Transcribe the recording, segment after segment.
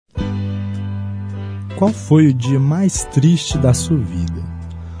qual foi o dia mais triste da sua vida?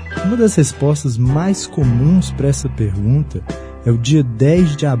 Uma das respostas mais comuns para essa pergunta é o dia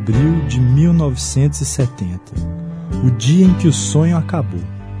 10 de abril de 1970, o dia em que o sonho acabou.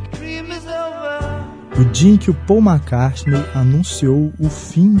 O dia em que o Paul McCartney anunciou o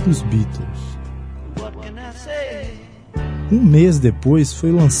fim dos Beatles. Um mês depois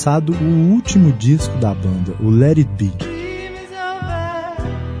foi lançado o último disco da banda, o Let It Be.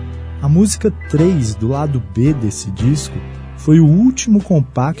 A música 3 do lado B desse disco foi o último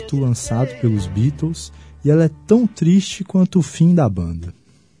compacto lançado pelos Beatles e ela é tão triste quanto o fim da banda.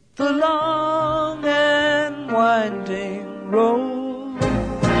 The long and winding road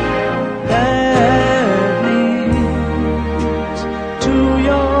that leads to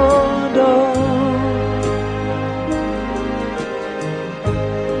your door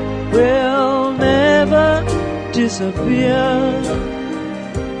will never disappear.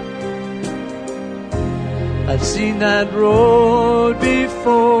 I've seen that road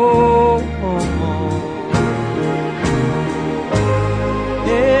before.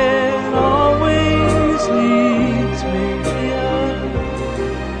 It always leads me here.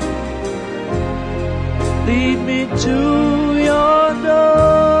 Lead me to your door.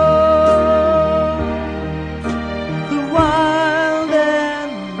 The wild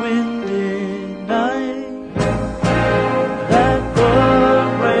and windy night that the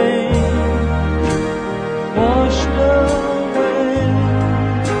rain washed away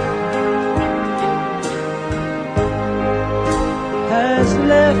has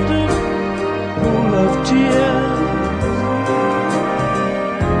left a pool of tears,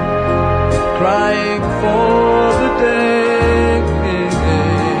 crying for the day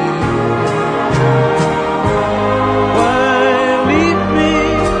why leave me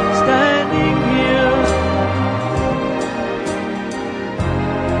standing here?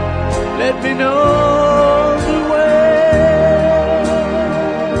 Let me know the way.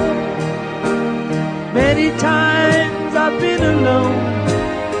 Many times I've been alone,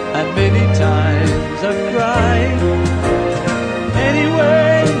 and many times I've cried.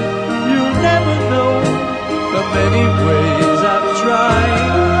 Anyway, you'll never know the many ways I've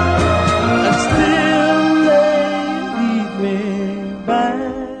tried, and still they lead me back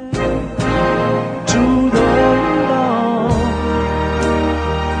to the long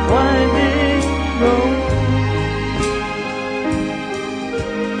winding road.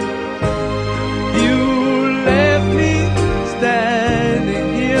 You left me standing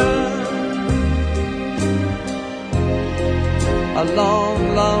here a long,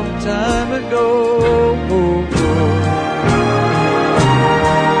 long time ago.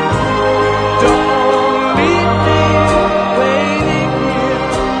 Don't leave me waiting here.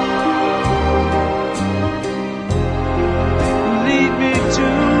 Lead me to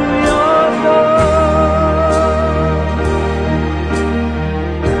your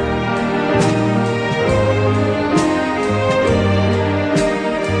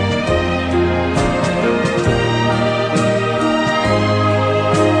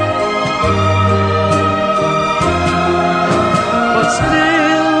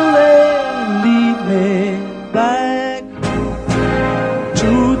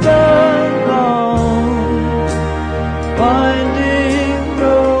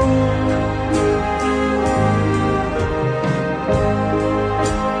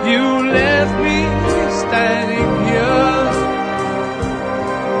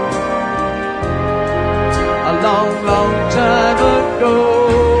long, long time ago.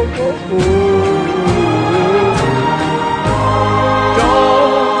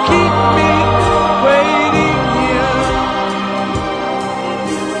 Don't keep me waiting here.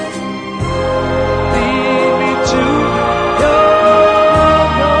 Lead me to your door.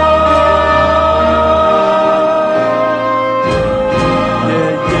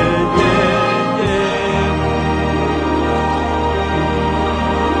 Yeah, yeah, yeah, yeah.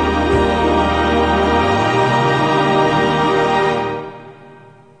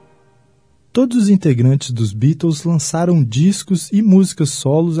 Todos os integrantes dos Beatles lançaram discos e músicas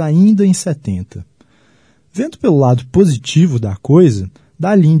solos ainda em 70. Vendo pelo lado positivo da coisa,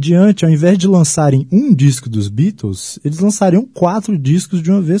 dali em diante, ao invés de lançarem um disco dos Beatles, eles lançariam 4 discos de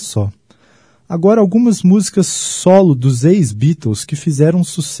uma vez só. Agora, algumas músicas solo dos ex-Beatles que fizeram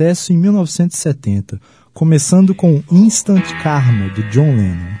sucesso em 1970, começando com Instant Karma, de John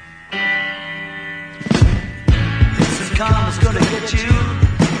Lennon. Instant karma's gonna get you.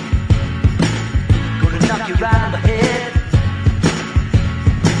 Knock you right on the head.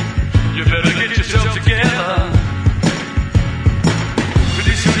 You better get yourself together.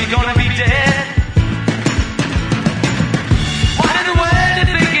 Pretty soon you're gonna be dead. What in the world are you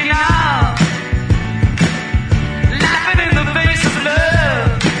thinking now?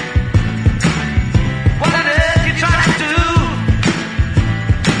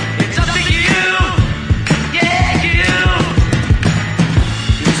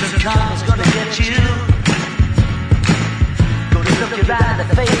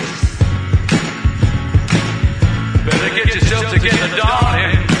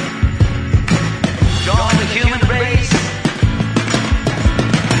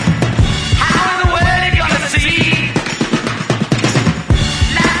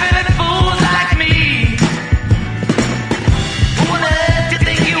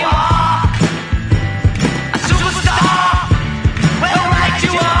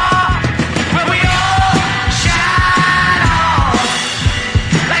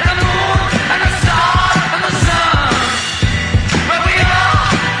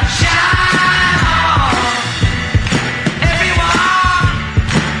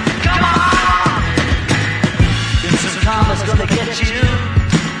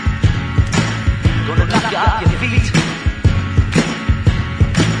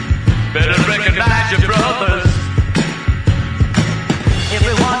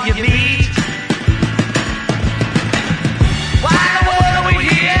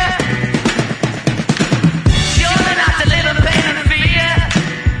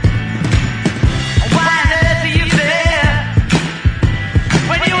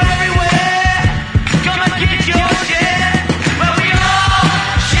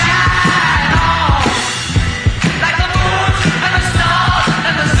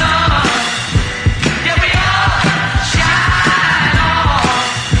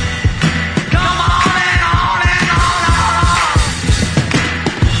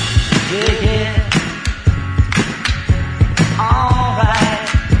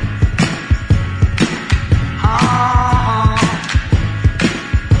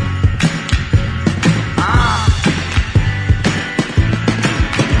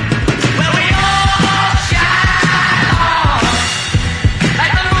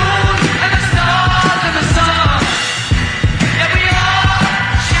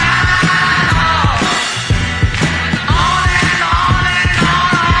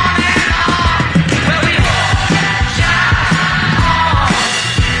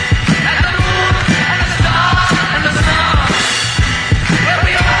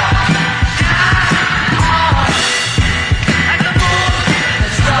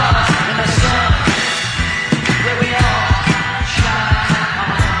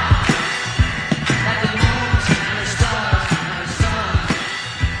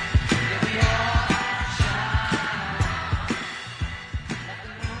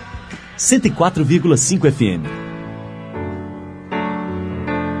 104,5 FM.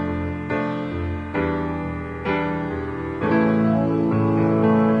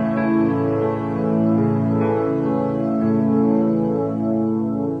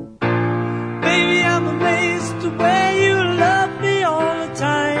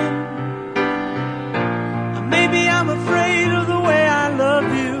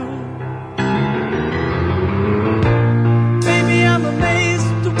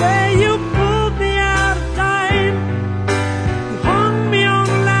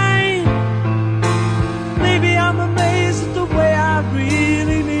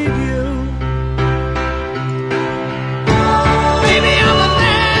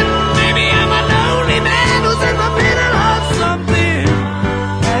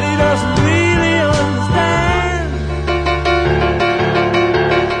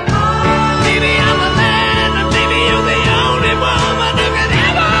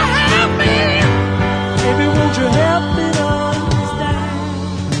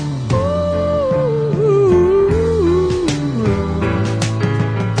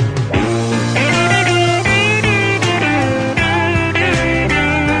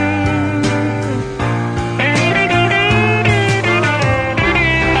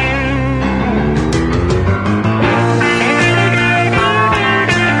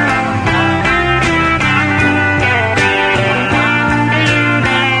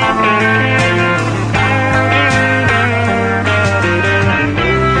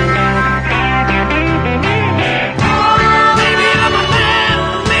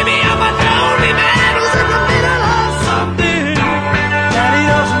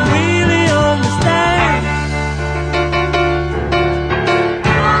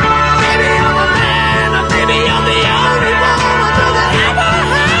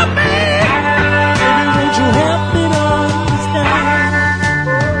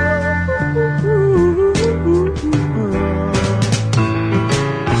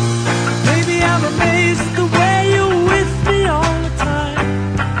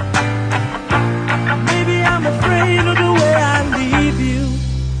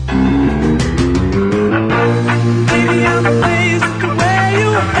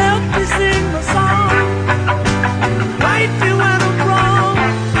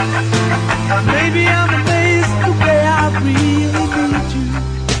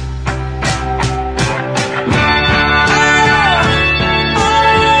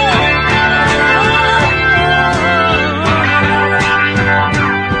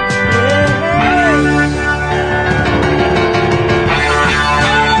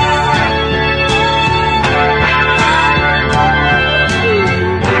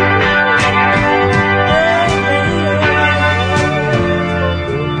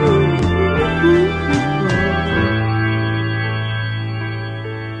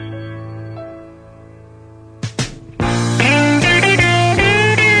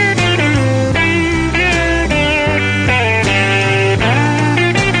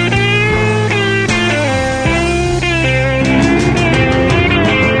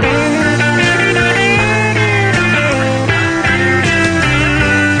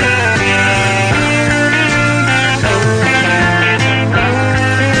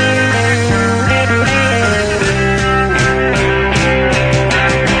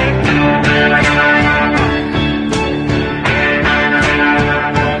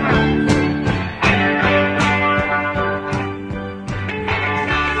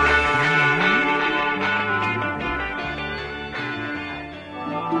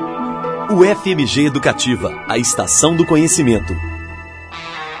 O FMG Educativa, a estação do conhecimento.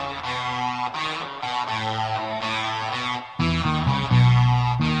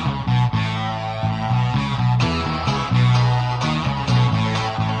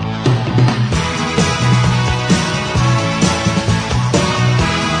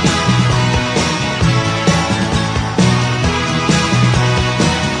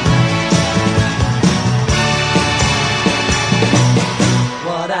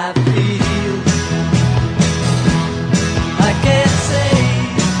 I guess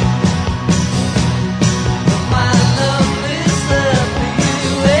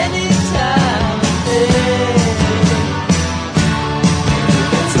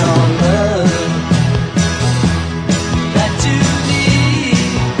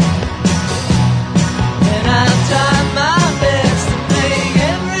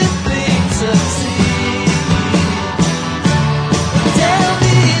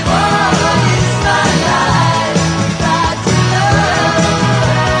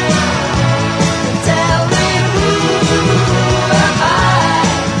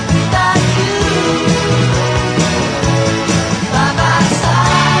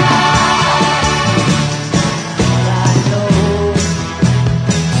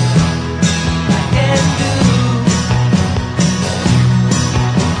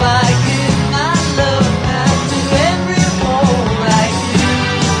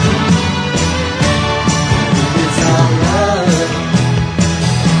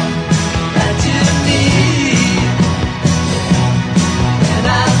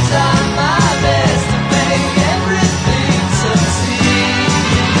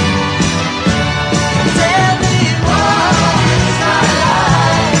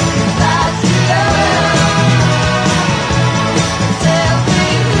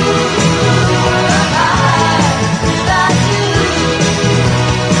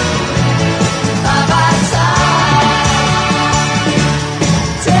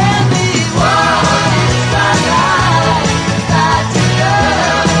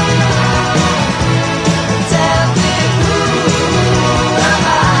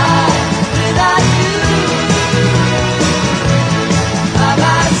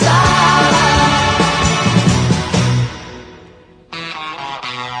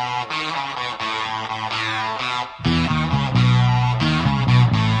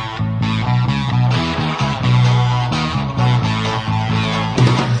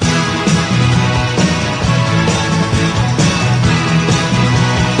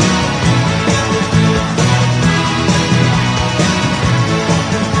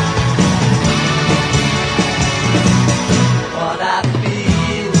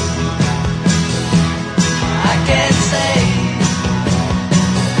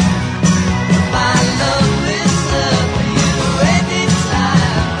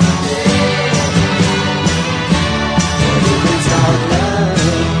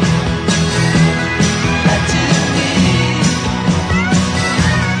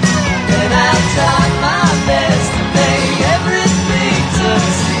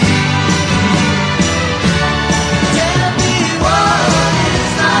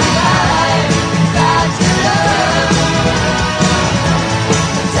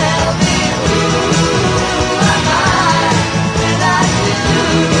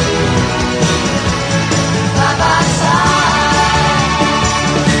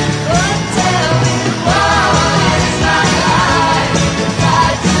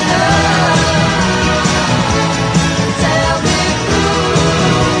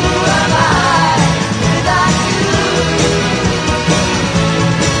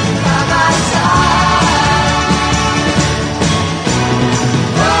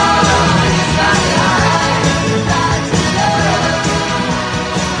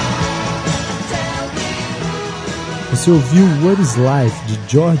Você ouviu What is Life,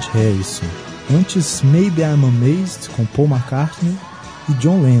 de George Harrison. Antes, Maybe I'm Amazed, com Paul McCartney, e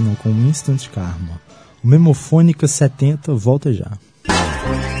John Lennon, com Instant Karma. O Memofônica 70 volta já.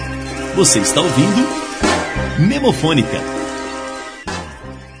 Você está ouvindo Memofônica.